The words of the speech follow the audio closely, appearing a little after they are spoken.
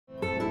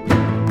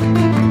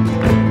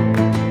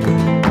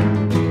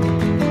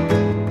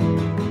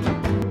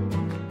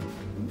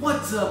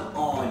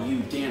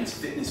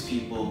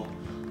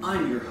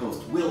I'm your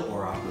host, Will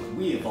Orrock with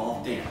We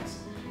Evolve Dance.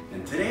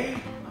 And today,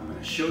 I'm going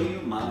to show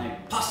you my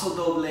Paso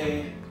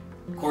Doble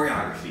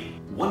choreography.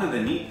 One of the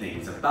neat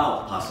things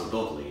about Paso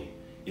Doble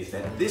is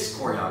that this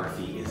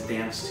choreography is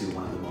danced to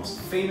one of the most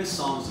famous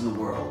songs in the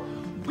world,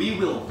 We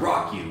Will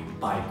Rock You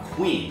by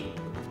Queen.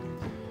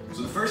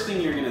 So the first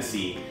thing you're going to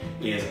see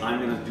is I'm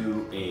going to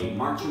do a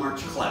march, march,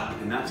 clap,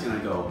 and that's going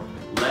to go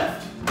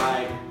left,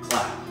 right,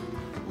 clap,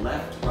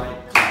 left, right,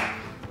 clap,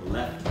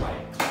 left,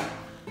 right, clap,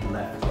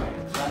 left,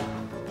 right, clap,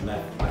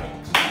 left,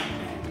 right, clap,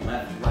 and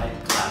left,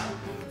 right, clap.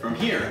 From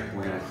here,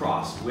 we're going to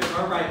cross with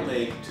our right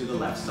leg to the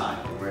left side.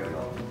 We're going to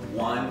go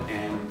 1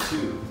 and 2,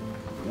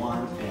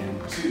 1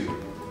 and 2,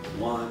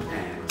 1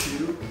 and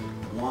 2,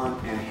 1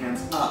 and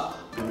hands up.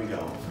 Here we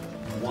go.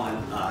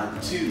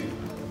 1, 2,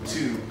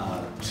 2,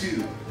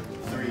 2,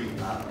 3,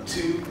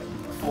 2,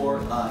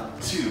 4,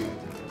 2.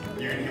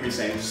 You're gonna hear me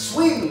say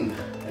swing,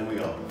 and we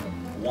go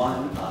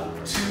 1,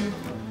 2,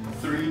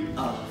 3,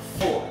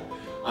 4.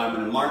 I'm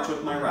gonna march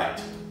with my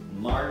right.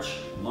 March,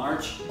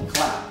 march,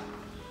 clap.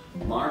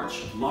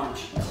 March,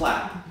 march,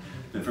 clap.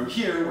 Then from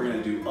here, we're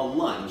gonna do a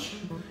lunge,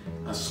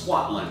 a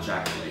squat lunge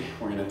actually.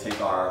 We're gonna take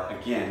our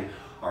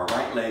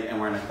right leg and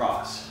we're gonna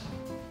cross.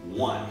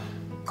 1,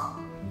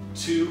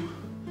 2,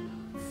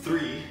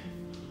 3,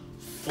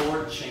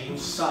 4, change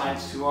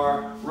sides to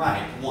our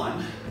right.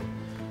 1,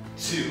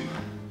 2,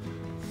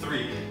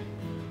 3,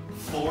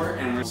 4,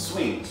 and we're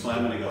swing. So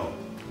I'm gonna go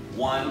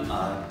 1,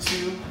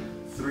 2,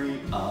 3,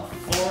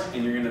 4,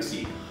 and you're gonna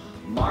see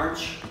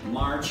march,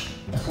 march,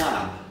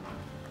 clap.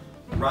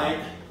 Right,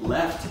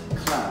 left,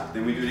 clap.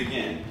 Then we do it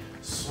again.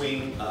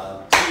 Swing,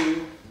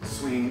 2,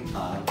 swing,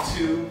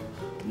 2,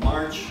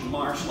 march,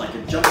 march like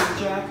a jumping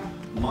jack,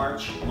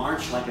 march,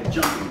 march like a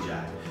jumping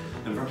jack.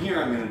 And from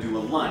here I'm gonna do a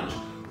lunge,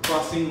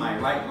 crossing my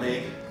right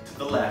leg to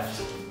the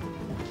left.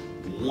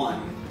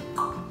 1,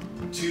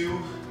 2,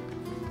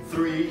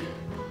 3,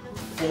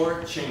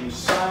 4, change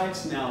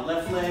sides. Now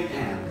left leg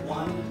and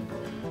 1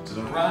 to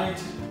the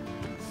right,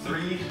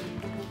 3,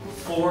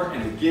 4,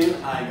 and again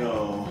I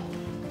go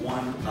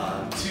 1,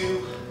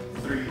 2,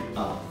 3,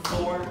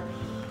 4,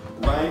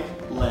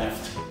 right,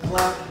 left,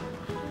 clap,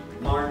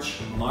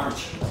 march,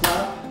 march,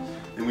 clap.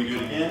 Then we do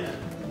it again.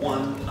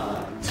 1,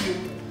 2,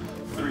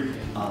 3,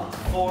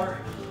 4,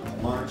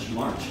 march,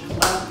 march,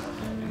 clap,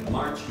 and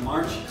march,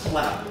 march,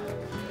 clap.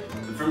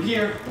 So from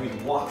here, we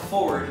walk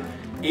forward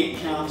 8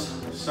 counts,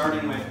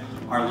 starting with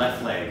our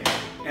left leg.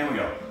 And we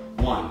go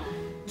 1,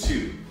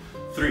 2,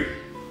 3,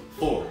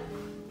 4,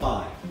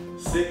 5,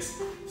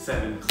 6,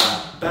 7,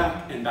 clap,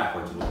 back and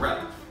backward to the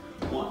right.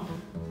 1,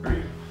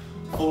 3,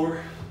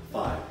 4,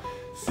 5,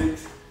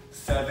 6,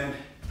 7, 8.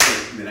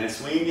 Then I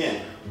swing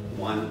again.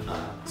 1,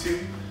 2,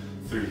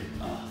 3,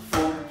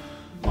 4,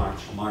 march,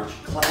 march,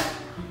 clap,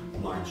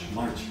 march,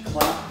 march,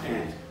 clap,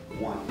 and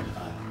 1,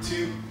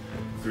 2,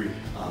 3,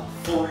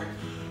 4,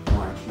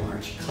 march,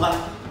 march,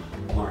 clap,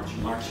 march,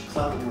 march,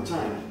 clap. One more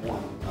time.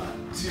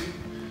 1, 2,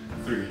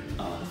 3,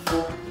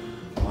 4,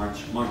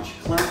 march, march,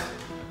 clap,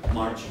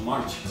 march,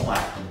 march,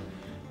 clap.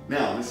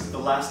 Now, this is the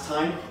last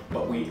time,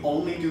 but we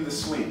only do the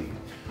swing.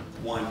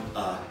 1,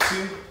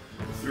 2,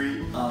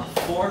 3,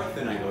 4,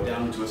 then I go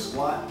down into a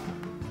squat,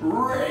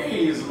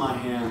 raise my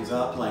hands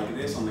up like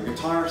this on the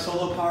guitar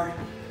solo part,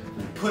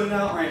 and put it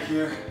out right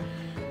here,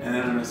 and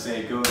then I'm gonna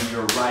say go to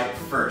your right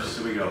first.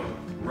 So we go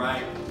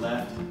right,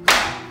 left,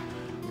 clap,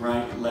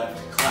 right, left,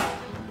 clap,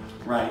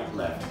 right,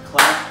 left,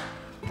 clap,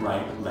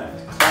 right,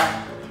 left,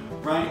 clap,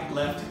 right,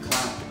 left,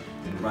 clap,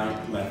 and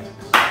right,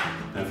 left, clap.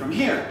 And from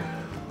here,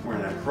 we're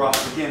gonna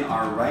cross again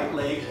our right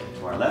leg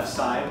to our left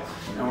side,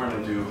 and we're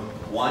gonna do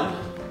 1,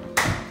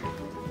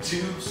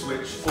 2,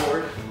 switch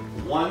forward,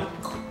 1,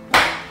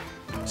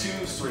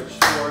 2, switch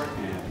forward,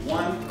 and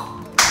 1,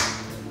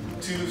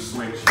 2,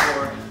 switch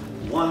forward,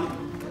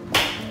 1,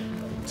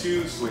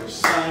 2, switch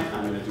side.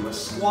 I'm gonna do a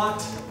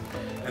squat,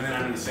 and then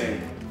I'm gonna say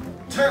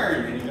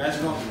turn, and you guys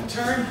are welcome to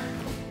turn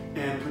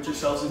and put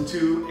yourselves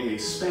into a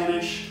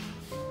Spanish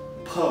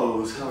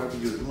pose, however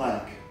you would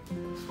like.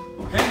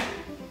 Okay?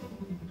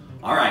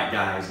 All right,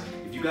 guys.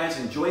 If you guys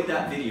enjoyed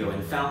that video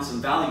and found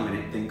some value in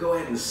it, then go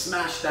ahead and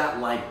smash that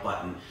like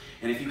button.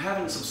 And if you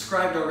haven't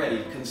subscribed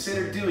already,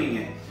 consider doing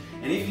it.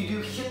 And if you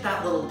do, hit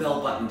that little bell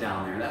button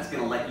down there. That's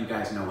gonna let you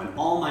guys know when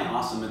all my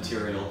awesome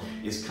material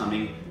is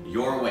coming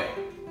your way.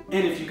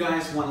 And if you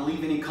guys want to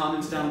leave any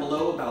comments down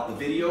below about the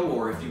video,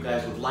 or if you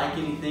guys would like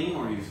anything,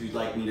 or if you'd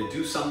like me to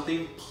do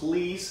something,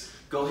 please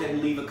go ahead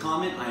and leave a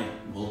comment. I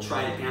will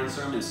try to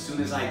answer them as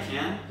soon as I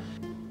can.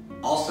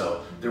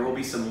 Also, there will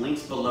be some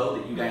links below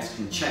that you guys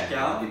can check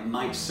out. It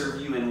might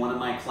serve you in one of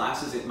my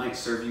classes, it might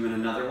serve you in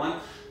another one,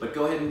 but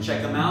go ahead and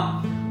check them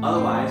out.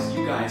 Otherwise,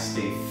 you guys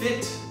stay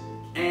fit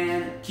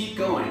and keep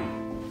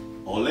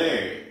going.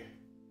 Ole!